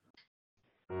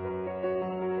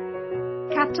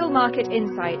Capital Market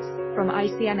Insights from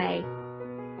ICMA.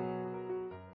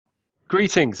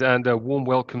 Greetings and a warm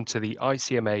welcome to the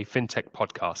ICMA Fintech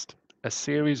Podcast, a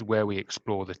series where we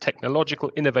explore the technological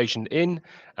innovation in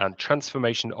and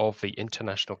transformation of the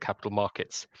international capital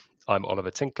markets. I'm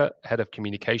Oliver Tinkler, Head of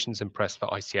Communications and Press for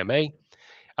ICMA.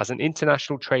 As an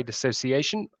international trade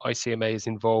association, ICMA is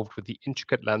involved with the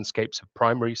intricate landscapes of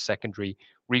primary, secondary,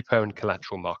 repo and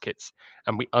collateral markets,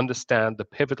 and we understand the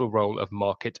pivotal role of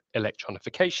market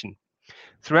electronification.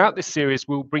 Throughout this series,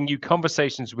 we'll bring you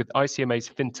conversations with ICMA's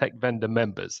fintech vendor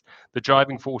members, the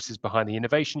driving forces behind the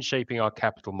innovation shaping our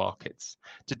capital markets.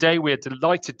 Today, we're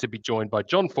delighted to be joined by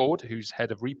Jon Ford, who's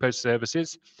head of repo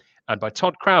services, and by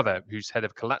Todd Crowther, who's head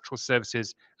of collateral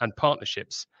services and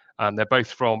partnerships. And they're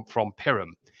both from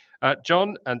Pirum.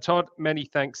 Jon and Todd, many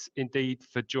thanks indeed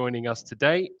for joining us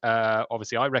today.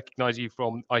 Obviously, I recognize you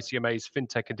from ICMA's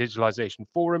Fintech and Digitalisation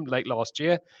Forum late last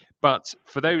year, but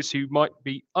for those who might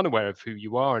be unaware of who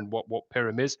you are and what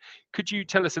Pirum is, could you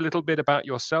tell us a little bit about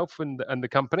yourself and the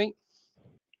company?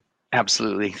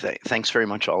 Absolutely. Thanks very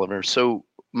much, Oliver. So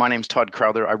my name's Todd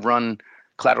Crowther. I run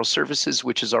Collateral Services,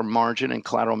 which is our margin and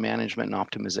collateral management and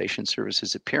optimization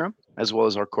services at Pirum, as well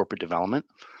as our corporate development.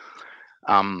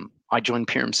 I joined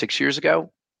Pirum 6 years ago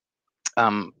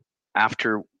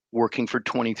after working for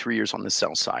 23 years on the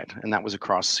sell side, and that was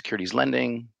across securities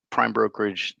lending, prime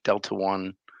brokerage, Delta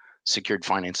One, secured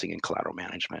financing, and collateral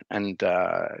management. And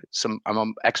I'm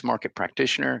an ex-market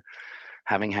practitioner,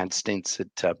 having had stints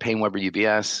at Payne Weber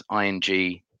UBS,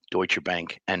 ING, Deutsche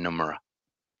Bank, and Nomura.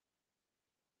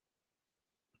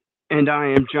 And I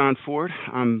am Jon Ford.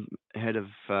 I'm head of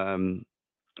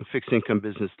fixed income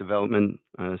business development,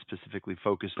 specifically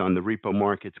focused on the repo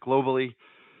markets globally,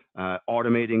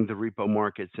 automating the repo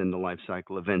markets and the life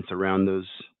cycle events around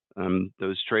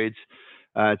those trades.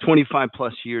 25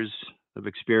 plus years of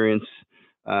experience.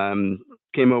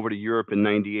 Came over to Europe in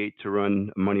 '98 to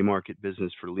run a money market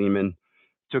business for Lehman.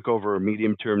 Took over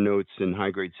medium-term notes and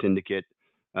high-grade syndicate.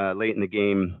 Late in the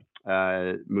game,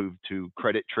 moved to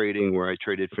credit trading, where I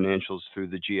traded financials through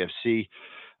the GFC.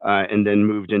 And then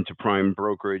moved into prime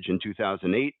brokerage in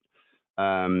 2008.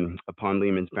 Upon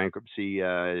Lehman's bankruptcy,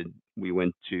 Todd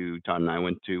and I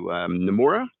went to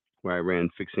Nomura, where I ran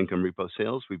fixed income repo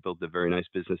sales. We built a very nice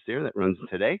business there that runs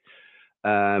today.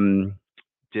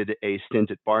 Did a stint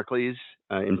at Barclays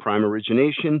in prime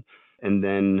origination, and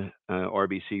then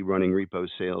RBC running repo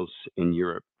sales in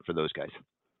Europe for those guys.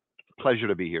 Pleasure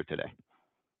to be here today.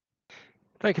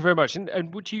 Thank you very much.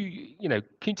 And would can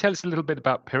you tell us a little bit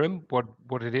about Pirum,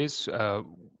 what it is,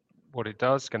 what it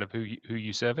does, kind of who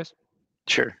you service?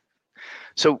 Sure.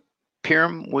 So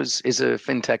Pirum is a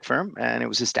fintech firm, and it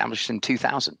was established in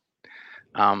 2000,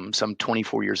 some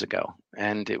 24 years ago.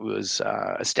 And it was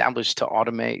established to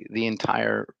automate the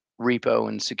entire repo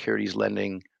and securities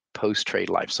lending post-trade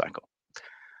lifecycle.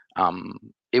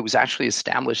 It was actually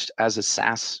established as a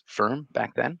SaaS firm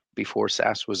back then, before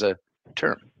SaaS was a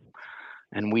term.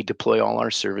 And we deploy all our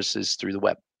services through the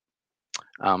web.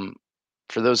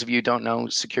 For those of you who don't know,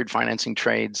 secured financing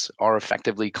trades are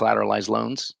effectively collateralized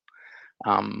loans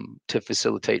to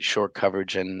facilitate short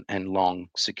coverage and long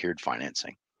secured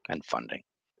financing and funding.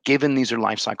 Given these are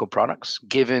lifecycle products,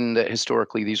 given that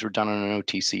historically these were done on an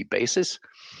OTC basis,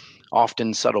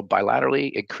 often settled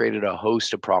bilaterally, it created a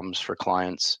host of problems for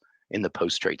clients in the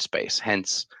post-trade space.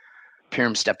 Hence,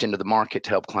 Pirum stepped into the market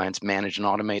to help clients manage and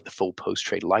automate the full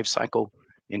post-trade lifecycle,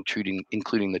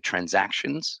 including the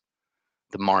transactions,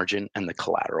 the margin, and the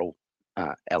collateral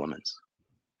elements.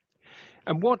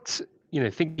 And what,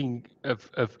 thinking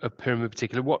of Pirum in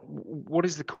particular, what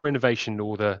is the core innovation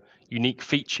or the unique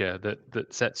feature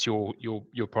that sets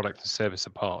your product and service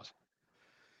apart?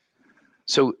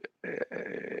 So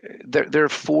there are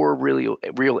four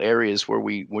real areas where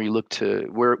we look to,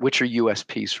 which are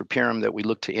USPs for Pirum that we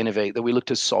look to innovate, that we look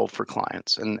to solve for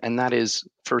clients, and that is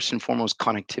first and foremost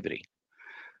connectivity.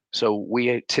 So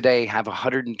we today have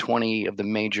 120 of the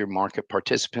major market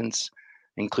participants,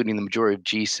 including the majority of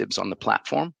GSIBs on the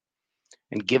platform.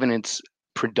 And given it's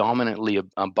predominantly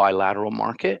a bilateral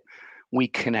market, we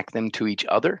connect them to each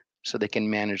other so they can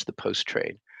manage the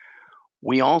post-trade.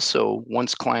 We also,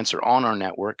 once clients are on our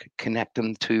network, connect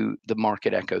them to the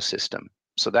market ecosystem.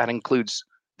 So that includes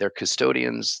their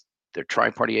custodians, their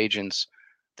tri-party agents,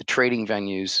 the trading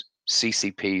venues,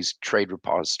 CCPs, trade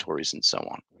repositories, and so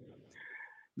on.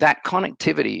 That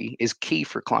connectivity is key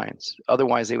for clients.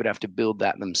 Otherwise, they would have to build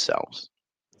that themselves.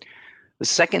 The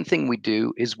second thing we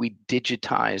do is we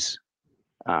digitize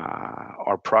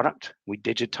our product. We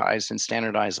digitize and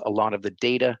standardize a lot of the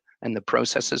data and the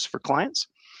processes for clients,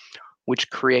 which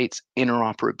creates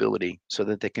interoperability so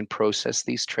that they can process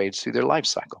these trades through their life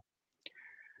cycle.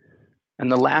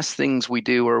 And the last things we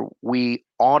do are we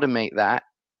automate that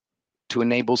to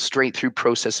enable straight through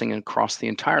processing across the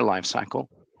entire life cycle.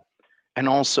 And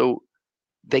also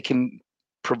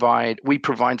we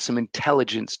provide some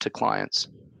intelligence to clients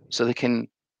so they can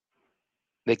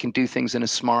do things in a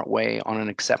smart way on an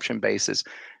exception basis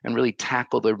and really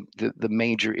tackle the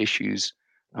major issues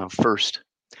first.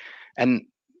 And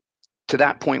to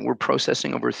that point, we're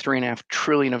processing over 3.5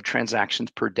 trillion of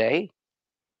transactions per day,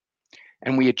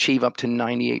 and we achieve up to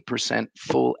 98%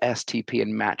 full STP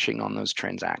and matching on those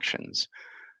transactions.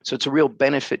 So it's a real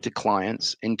benefit to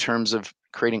clients in terms of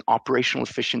creating operational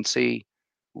efficiency,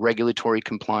 regulatory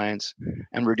compliance,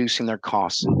 and reducing their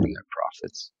costs and their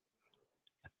profits.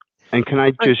 And can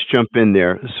I just jump in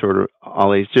there, sort of,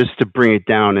 Ollie, just to bring it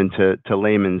down into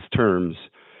layman's terms?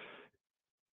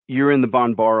 You're in the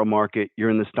bond borrow market, you're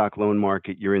in the stock loan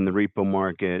market, you're in the repo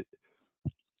market,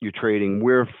 you're trading.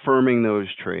 We're firming those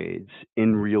trades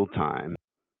in real time,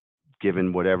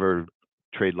 given whatever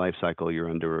trade life cycle you're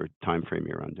under or time frame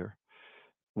you're under.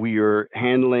 We are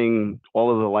handling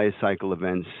all of the life cycle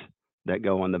events that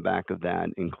go on the back of that,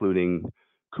 including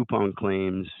coupon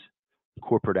claims,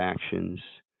 corporate actions,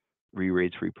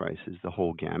 re-rates, reprices, the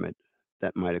whole gamut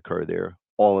that might occur there.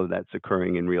 All of that's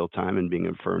occurring in real time and being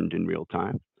affirmed in real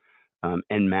time,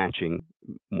 and matching,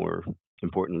 more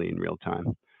importantly, in real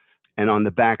time. And on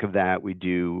the back of that, we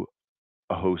do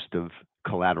a host of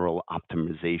collateral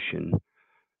optimization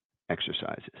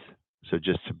exercises. So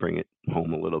just to bring it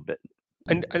home a little bit.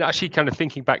 And actually, kind of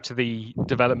thinking back to the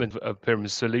development of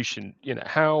Pirum's solution,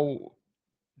 how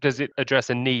does it address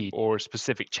a need or a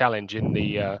specific challenge in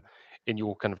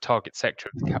your kind of target sector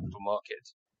of the capital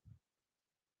markets?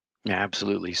 Yeah,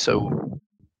 absolutely. So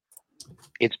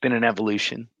it's been an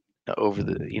evolution over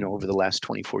the last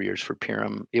 24 years for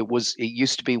Pirum. It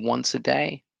used to be once a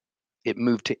day. It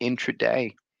moved to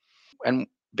intraday, and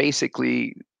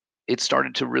basically it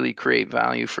started to really create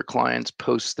value for clients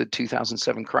post the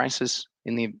 2007 crisis.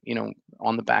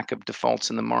 On the back of defaults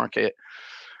in the market,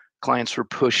 clients were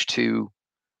pushed to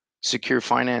secure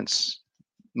finance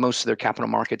most of their capital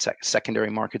markets, secondary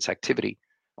markets activity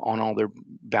on all their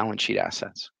balance sheet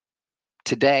assets.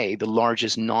 Today, the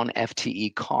largest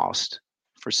non-FTE cost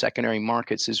for secondary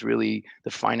markets is really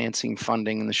the financing,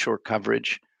 funding, and the short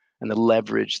coverage and the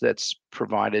leverage that's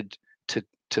provided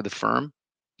to the firm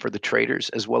for the traders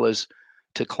as well as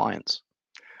to clients.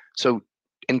 So,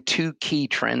 and two key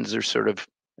trends are sort of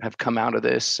have come out of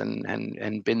this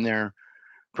and been there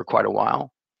for quite a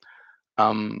while,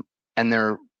 and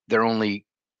they're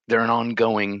an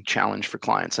ongoing challenge for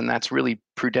clients, and that's really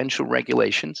prudential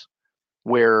regulations,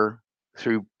 where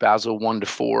through Basel 1 to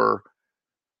 4,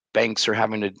 banks are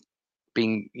having to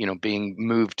being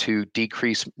moved to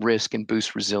decrease risk and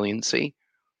boost resiliency,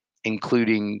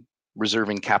 including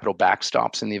reserving capital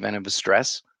backstops in the event of a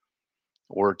stress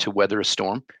or to weather a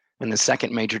storm. And the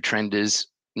second major trend is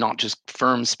not just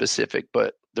firm specific,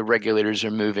 but the regulators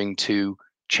are moving to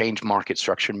change market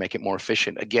structure and make it more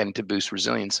efficient, again, to boost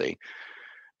resiliency.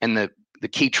 And the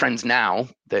key trends now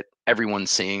that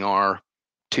everyone's seeing are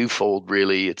twofold,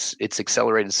 really. It's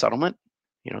accelerated settlement.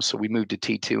 So we moved to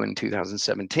T2 in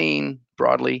 2017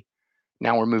 broadly.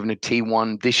 Now we're moving to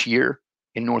T1 this year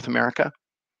in North America.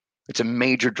 It's a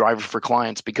major driver for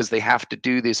clients because they have to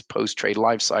do this post-trade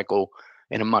life cycle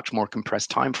in a much more compressed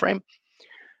time frame.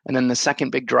 And then the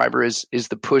second big driver is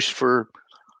the push for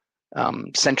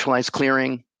centralized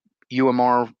clearing,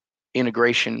 UMR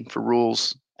integration for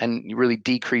rules, and really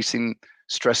decreasing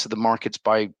stress of the markets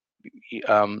by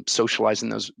socializing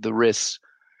the risks,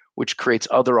 which creates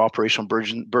other operational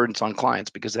burdens on clients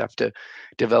because they have to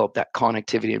develop that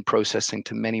connectivity and processing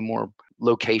to many more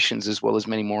locations as well as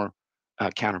many more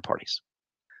counterparties.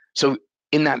 So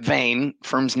in that vein,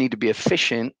 firms need to be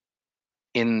efficient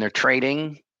in their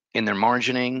trading, in their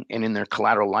margining, and in their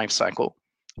collateral life cycle.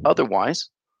 Otherwise,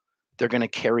 they're going to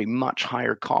carry much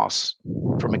higher costs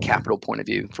from a capital point of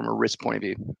view, from a risk point of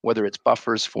view, whether it's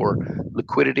buffers for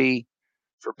liquidity,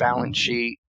 for balance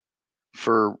sheet,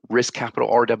 for risk capital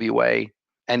RWA,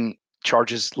 and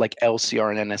charges like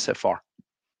LCR and NSFR.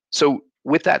 So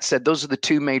with that said, those are the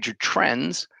two major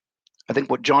trends. I think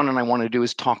what Jon and I want to do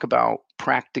is talk about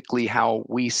practically how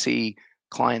we see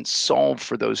clients solve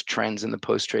for those trends in the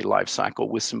post-trade life cycle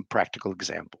with some practical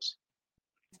examples.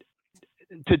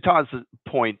 To Todd's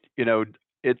point,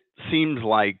 it seems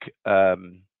like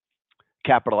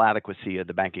capital adequacy of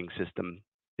the banking system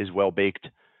is well baked,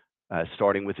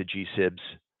 starting with the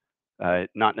G-SIBs,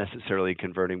 not necessarily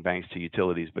converting banks to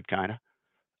utilities, but kind of,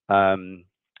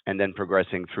 and then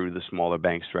progressing through the smaller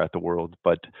banks throughout the world.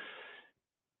 But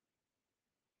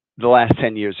the last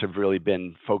 10 years have really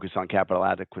been focused on capital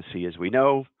adequacy, as we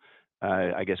know.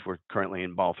 I guess we're currently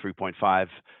in ball 3.5,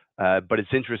 but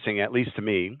it's interesting, at least to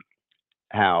me,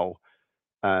 how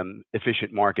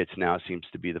efficient markets now seems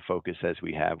to be the focus, as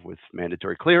we have with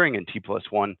mandatory clearing and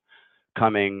T+1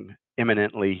 coming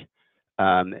imminently.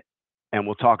 And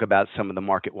we'll talk about some of the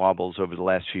market wobbles over the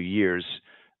last few years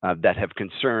that have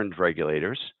concerned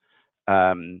regulators.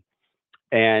 And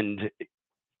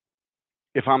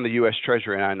if I'm the U.S.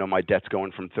 Treasury and I know my debt's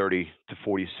going from 30 to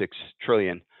 46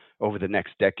 trillion over the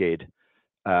next decade,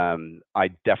 I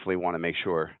definitely want to make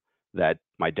sure that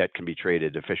my debt can be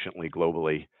traded efficiently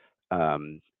globally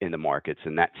in the markets,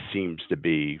 and that seems to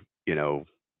be, the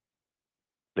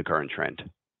current trend.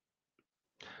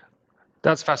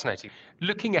 That's fascinating.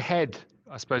 Looking ahead,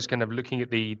 I suppose, kind of looking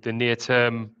at the near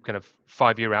term, kind of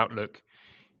 5-year outlook,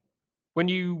 when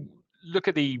you look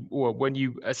at when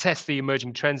you assess the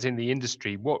emerging trends in the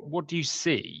industry, what do you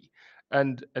see,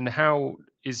 and how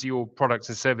is your products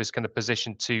and service kind of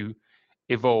positioned to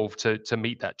evolve to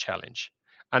meet that challenge?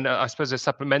 And I suppose a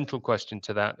supplemental question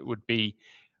to that would be,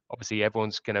 obviously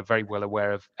everyone's kind of very well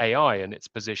aware of AI and its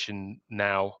position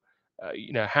now.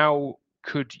 How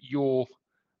could your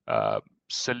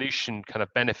solution kind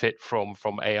of benefit from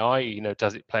AI?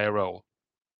 Does it play a role?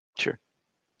 Sure.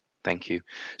 Thank you.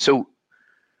 So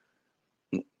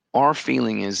our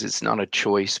feeling is it's not a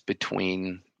choice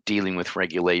between dealing with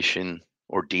regulation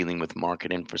or dealing with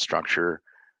market infrastructure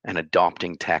and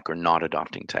adopting tech or not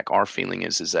adopting tech. Our feeling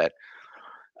is that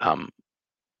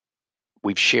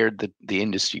we've shared the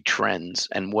industry trends,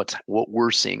 and what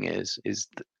we're seeing is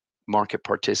the market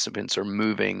participants are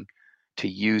moving to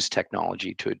use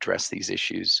technology to address these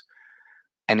issues.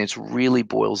 And it really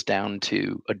boils down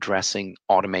to addressing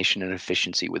automation and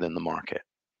efficiency within the market.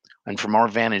 And from our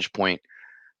vantage point,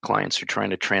 clients are trying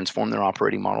to transform their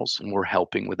operating models, and we're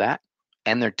helping with that,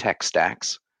 and their tech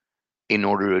stacks in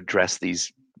order to address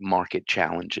these market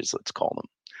challenges, let's call them.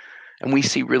 And we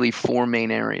see really 4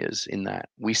 main areas in that.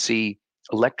 We see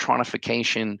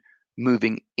electronification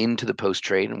moving into the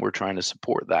post-trade, and we're trying to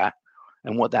support that.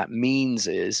 And what that means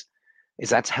is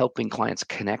that's helping clients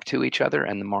connect to each other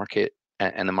and the market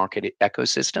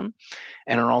ecosystem,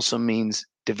 and it also means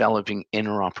developing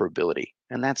interoperability.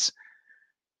 And that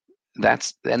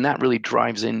really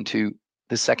drives into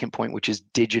the second point, which is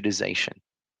digitization.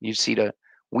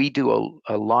 We do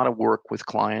a lot of work with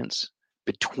clients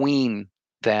between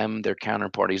them, their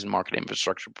counterparties, and market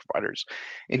infrastructure providers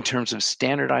in terms of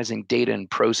standardizing data and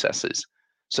processes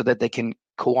so that they can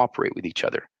cooperate with each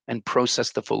other and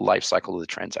process the full life cycle of the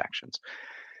transactions.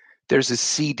 There's a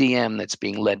CDM that's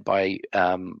being led by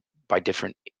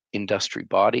different industry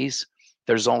bodies.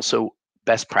 There's also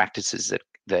best practices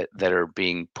that are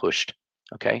being pushed.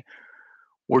 Okay,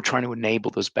 we're trying to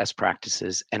enable those best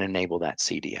practices and enable that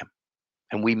CDM,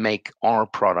 and we make our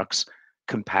products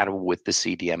compatible with the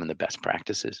CDM and the best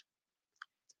practices.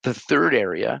 The third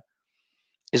area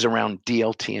is around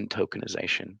DLT and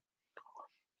tokenization.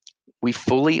 We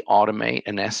fully automate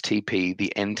an STP,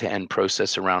 the end-to-end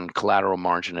process around collateral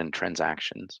margin and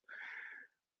transactions.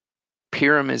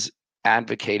 Pirum is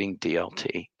advocating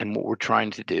DLT, and what we're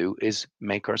trying to do is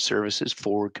make our services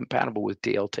forward compatible with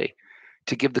DLT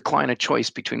to give the client a choice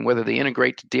between whether they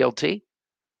integrate to DLT,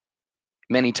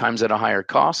 many times at a higher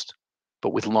cost,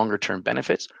 but with longer term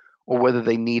benefits, or whether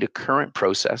they need a current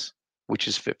process which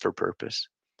is fit for purpose.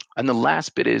 And the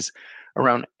last bit is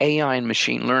around AI and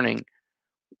machine learning.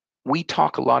 We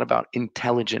talk a lot about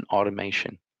intelligent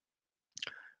automation.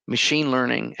 Machine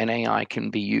learning and AI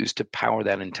can be used to power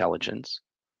that intelligence,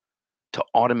 to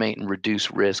automate and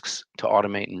reduce risks, to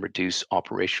automate and reduce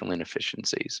operational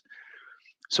inefficiencies.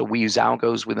 So we use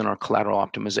algos within our collateral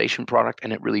optimization product,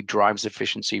 and it really drives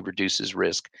efficiency, reduces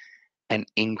risk, and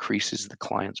increases the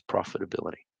client's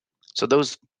profitability. So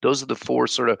those are the 4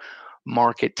 sort of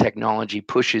market technology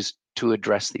pushes to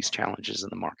address these challenges in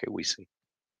the market we see.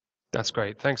 That's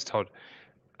great. Thanks, Todd.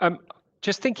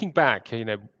 Just thinking back,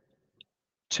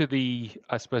 to the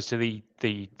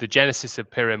genesis of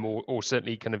Pirum, or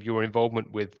certainly kind of your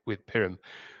involvement with Pirum.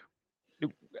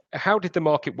 How did the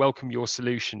market welcome your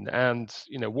solution, and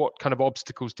what kind of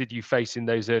obstacles did you face in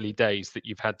those early days that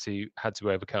you've had to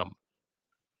overcome?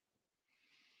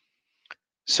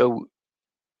 So,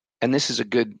 and this is a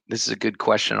good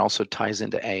question. It also ties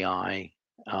into AI.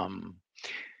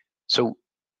 So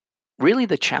really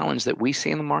the challenge that we see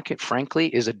in the market, frankly,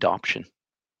 is adoption.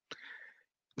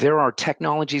 There are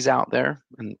technologies out there,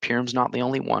 and Pirum's not the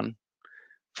only one,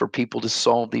 for people to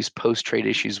solve these post-trade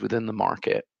issues within the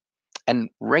market. And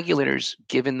regulators,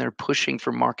 given they're pushing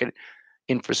for market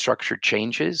infrastructure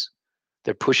changes,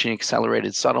 they're pushing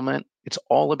accelerated settlement. It's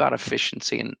all about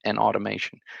efficiency and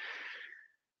automation.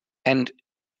 And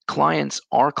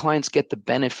our clients get the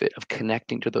benefit of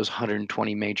connecting to those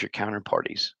 120 major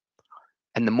counterparties.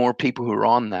 And the more people who are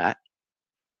on that,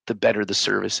 the better the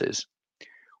service is.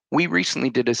 We recently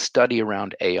did a study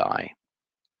around AI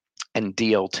and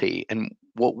DLT. And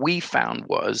what we found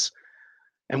was,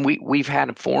 and we've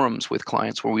had forums with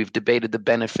clients where we've debated the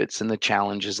benefits and the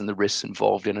challenges and the risks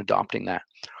involved in adopting that.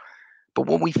 But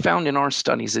what we found in our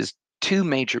studies is two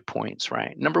major points,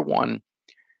 right? Number one,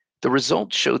 the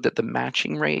results showed that the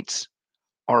matching rates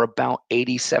are about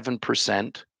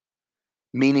 87%,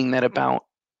 meaning that about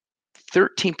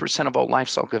 13% of all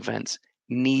lifecycle events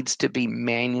needs to be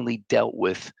manually dealt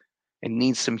with and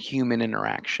needs some human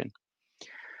interaction.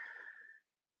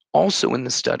 Also in the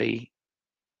study,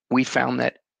 we found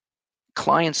that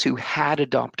clients who had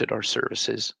adopted our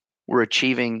services were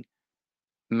achieving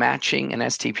matching and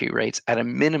STP rates at a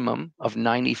minimum of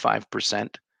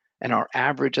 95%, and our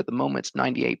average at the moment is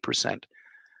 98%.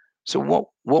 So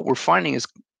what we're finding is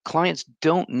clients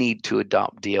don't need to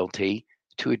adopt DLT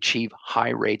to achieve high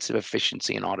rates of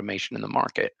efficiency and automation in the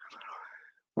market.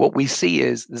 What we see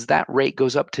is that rate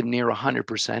goes up to near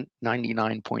 100%,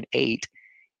 99.8%,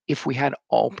 if we had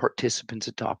all participants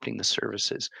adopting the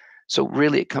services. So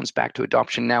really it comes back to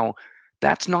adoption. Now,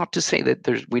 that's not to say that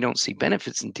we don't see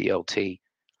benefits in DLT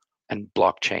and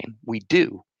blockchain. We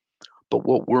do. But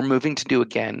what we're moving to do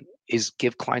again is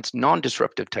give clients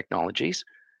non-disruptive technologies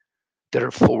that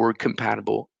are forward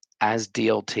compatible as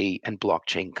DLT and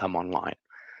blockchain come online.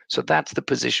 So that's the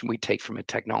position we take from a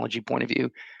technology point of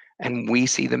view. And we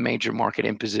see the major market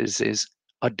impetus is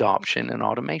adoption and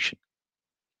automation.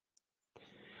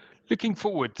 Looking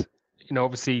forward,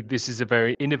 obviously this is a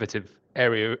very innovative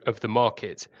area of the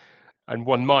market, and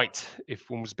one might, if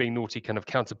one was being naughty, kind of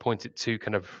counterpoint it to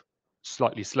kind of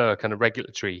slightly slower kind of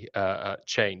regulatory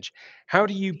change. How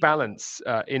do you balance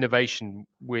innovation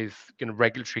with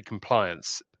regulatory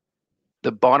compliance?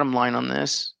 The bottom line on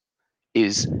this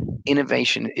is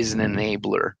innovation is an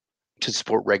enabler to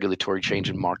support regulatory change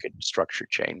and market structure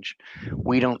change.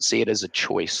 We don't see it as a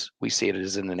choice. We see it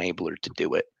as an enabler to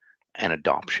do it, and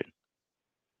adoption.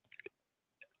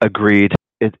 Agreed.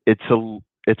 It's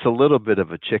a little bit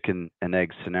of a chicken and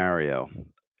egg scenario.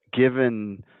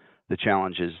 Given the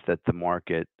challenges that the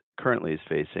market currently is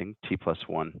facing,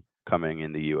 T+1 coming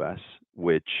in the US,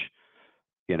 which,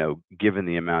 given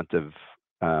the amount of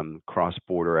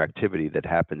cross-border activity that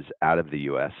happens out of the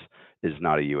US, is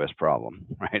not a US problem,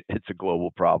 right? It's a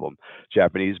global problem.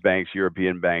 Japanese banks,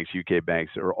 European banks, UK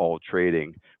banks are all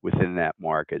trading within that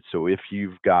market. So if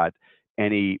you've got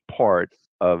any part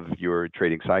of your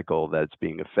trading cycle that's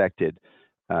being affected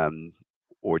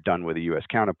or done with a US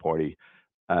counterparty,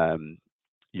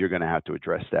 you're going to have to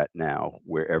address that now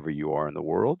wherever you are in the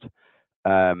world.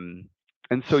 And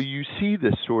so you see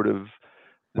this sort of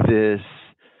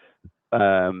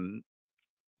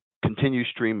continued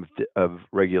stream of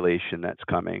regulation that's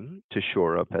coming to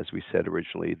shore up, as we said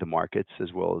originally, the markets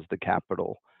as well as the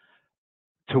capital.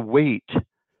 To wait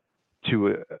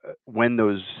to when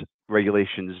those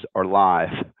regulations are live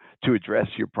to address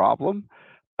your problem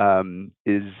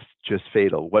is just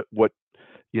fatal.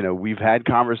 We've had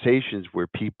conversations where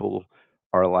people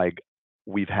are like,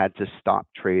 we've had to stop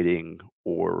trading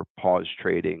or pause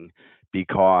trading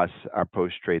because our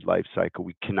post-trade life cycle,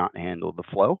 we cannot handle the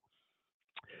flow.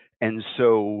 And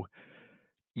so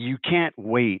you can't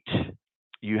wait.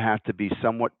 You have to be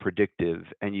somewhat predictive,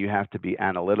 and you have to be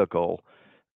analytical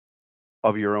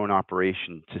of your own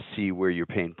operation to see where your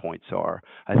pain points are.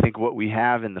 I think what we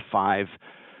have in the 5+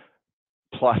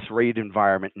 rate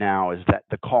environment now is that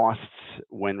the costs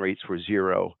when rates were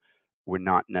zero were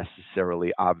not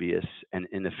necessarily obvious, and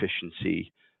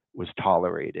inefficiency was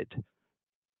tolerated.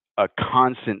 A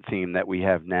constant theme that we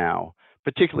have now,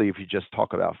 particularly if you just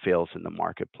talk about fails in the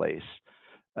marketplace,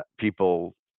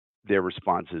 people, their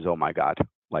response is, oh my God,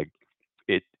 like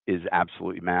it is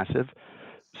absolutely massive.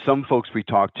 Some folks we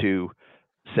talked to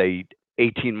say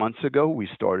 18 months ago, we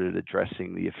started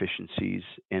addressing the efficiencies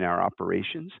in our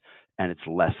operations, and it's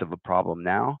less of a problem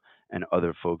now, and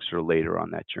other folks are later on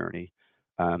that journey.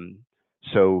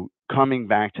 So coming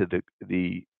back to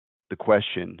the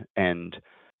question, and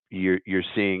you're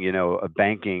seeing, a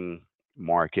banking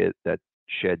market that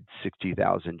shed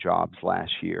 60,000 jobs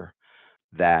last year,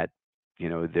 that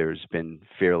there's been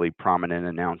fairly prominent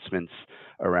announcements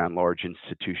around large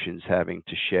institutions having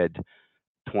to shed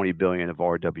 20 billion of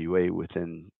RWA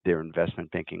within their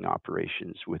investment banking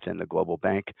operations within the global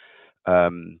bank.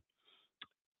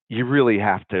 You really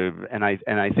have to, and I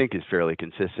think is fairly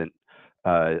consistent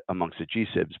amongst the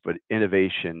GSIBs, but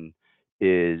innovation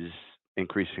is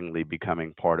increasingly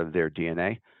becoming part of their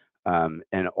DNA.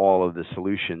 And all of the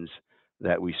solutions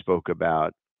that we spoke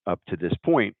about up to this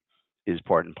point is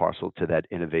part and parcel to that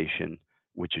innovation,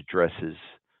 which addresses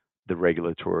the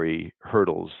regulatory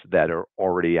hurdles that are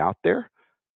already out there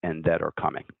and that are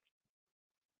coming.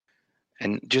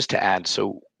 And just to add,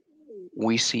 so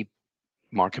we see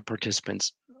market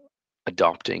participants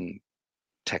adopting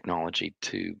technology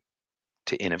to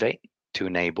innovate, to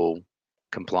enable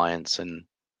compliance and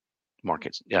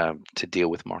markets, to deal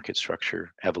with market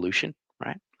structure evolution,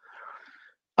 right?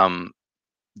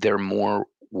 They're more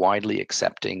widely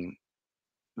accepting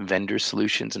vendor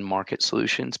solutions and market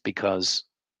solutions because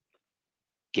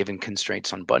given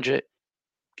constraints on budget,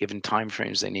 given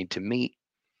timeframes they need to meet,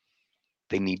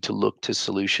 they need to look to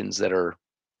solutions that are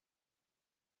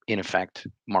in effect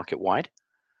market-wide.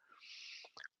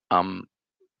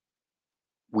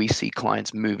 We see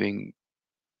clients moving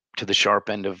to the sharp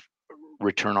end of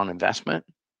return on investment.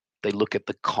 They look at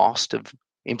the cost of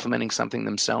implementing something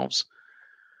themselves.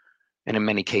 And in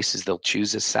many cases, they'll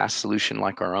choose a SaaS solution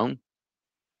like our own.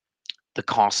 The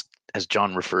cost, as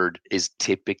Jon referred, is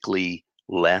typically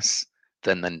less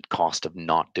than the cost of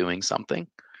not doing something.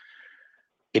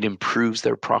 It improves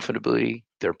their profitability,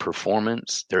 their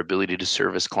performance, their ability to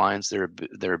service clients,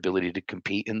 their ability to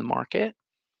compete in the market.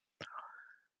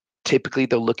 Typically,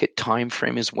 they'll look at time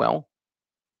frame as well.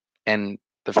 And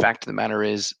the fact of the matter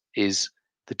is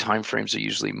the time frames are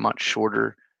usually much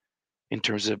shorter in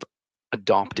terms of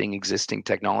adopting existing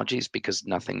technologies because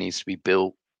nothing needs to be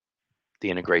built. The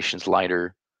integration's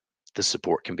lighter, the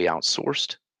support can be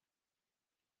outsourced.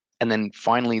 And then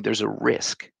finally, there's a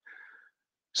risk.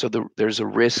 So there's a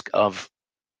risk of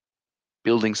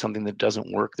building something that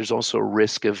doesn't work. There's also a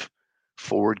risk of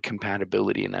forward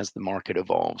compatibility. And as the market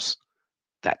evolves,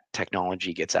 that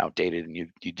technology gets outdated and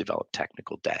you develop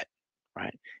technical debt,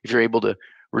 right? If you're able to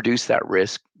reduce that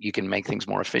risk, you can make things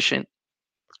more efficient.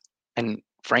 And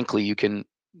frankly, you can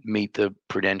meet the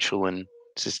prudential and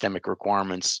systemic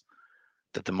requirements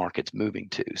that the market's moving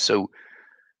to. So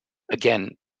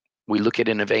again, we look at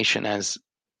innovation as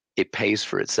it pays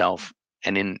for itself.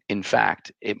 And in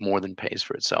fact, it more than pays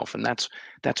for itself. And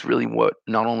that's really what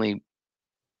not only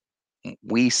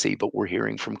we see, but we're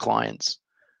hearing from clients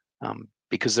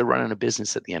because they're running a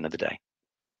business at the end of the day.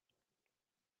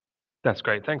 That's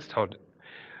great. Thanks, Todd.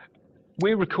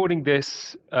 We're recording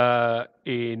this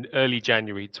in early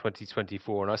January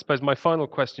 2024. And I suppose my final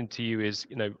question to you is,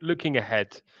 looking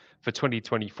ahead for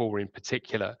 2024 in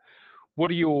particular,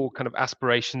 what are your kind of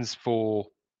aspirations for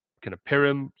kind of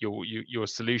Pirum, your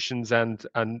solutions, and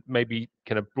maybe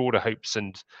kind of broader hopes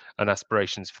and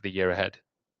aspirations for the year ahead?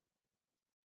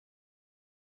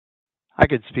 I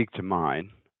could speak to mine,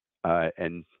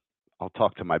 and I'll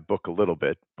talk to my book a little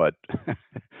bit, but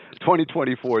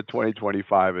 2024,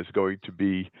 2025 is going to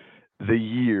be the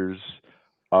years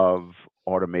of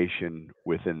automation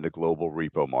within the global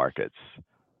repo markets.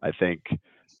 I think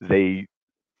the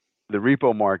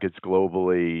repo markets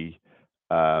globally,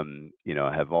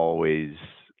 have always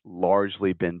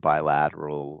largely been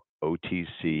bilateral,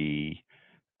 OTC,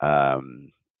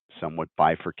 somewhat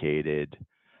bifurcated.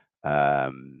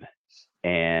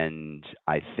 And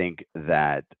I think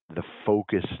that the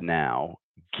focus now,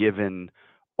 given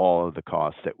all of the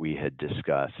costs that we had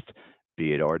discussed,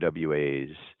 be it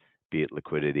RWAs, be it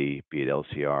liquidity, be it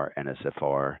LCR,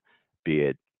 NSFR, be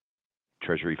it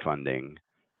treasury funding,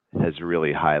 has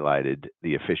really highlighted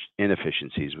the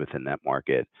inefficiencies within that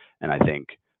market. And I think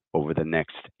over the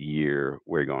next year,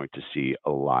 we're going to see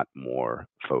a lot more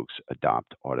folks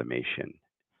adopt automation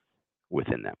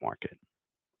within that market.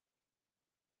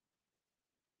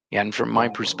 Yeah, and from my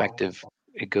perspective,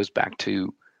 it goes back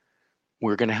to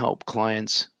we're going to help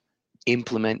clients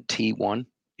implement T1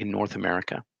 in North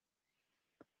America.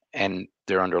 And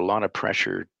they're under a lot of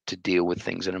pressure to deal with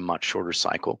things in a much shorter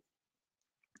cycle.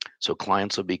 So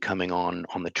clients will be coming on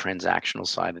the transactional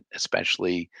side,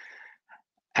 especially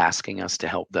asking us to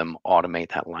help them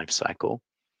automate that life cycle.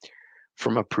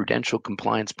 From a prudential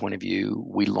compliance point of view,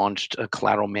 we launched a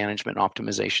collateral management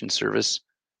optimization service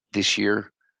this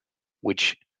year,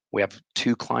 which we have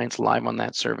 2 clients live on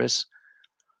that service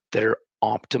that are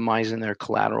optimizing their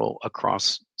collateral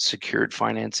across secured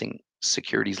financing,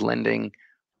 securities lending,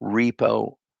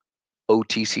 repo,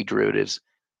 OTC derivatives,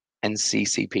 and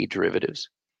CCP derivatives.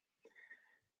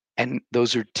 And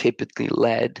those are typically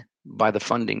led by the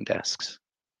funding desks.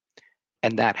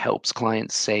 And that helps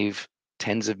clients save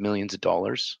tens of millions of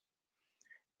dollars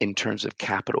in terms of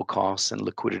capital costs and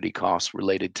liquidity costs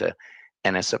related to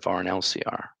NSFR and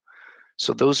LCR.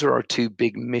 So those are our 2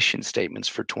 big mission statements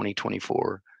for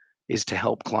 2024, is to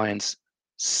help clients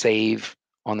save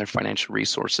on their financial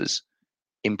resources,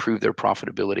 improve their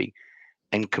profitability,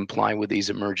 and comply with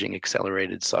these emerging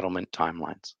accelerated settlement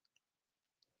timelines.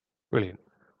 Brilliant.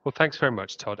 Well, thanks very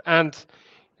much, Todd. And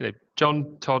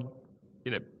Jon, Todd,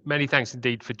 many thanks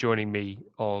indeed for joining me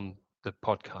on the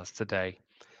podcast today.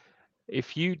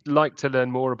 If you'd like to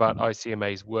learn more about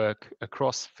ICMA's work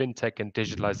across fintech and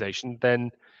digitalization,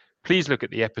 then please look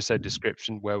at the episode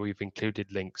description where we've included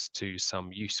links to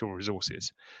some useful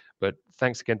resources. But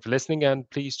thanks again for listening, and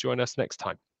please join us next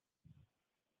time.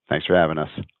 Thanks for having us.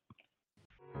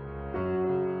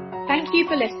 Thank you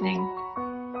for listening.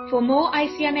 For more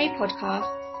ICMA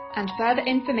podcasts and further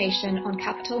information on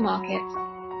capital markets,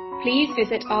 please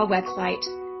visit our website,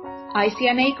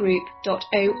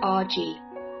 icmagroup.org.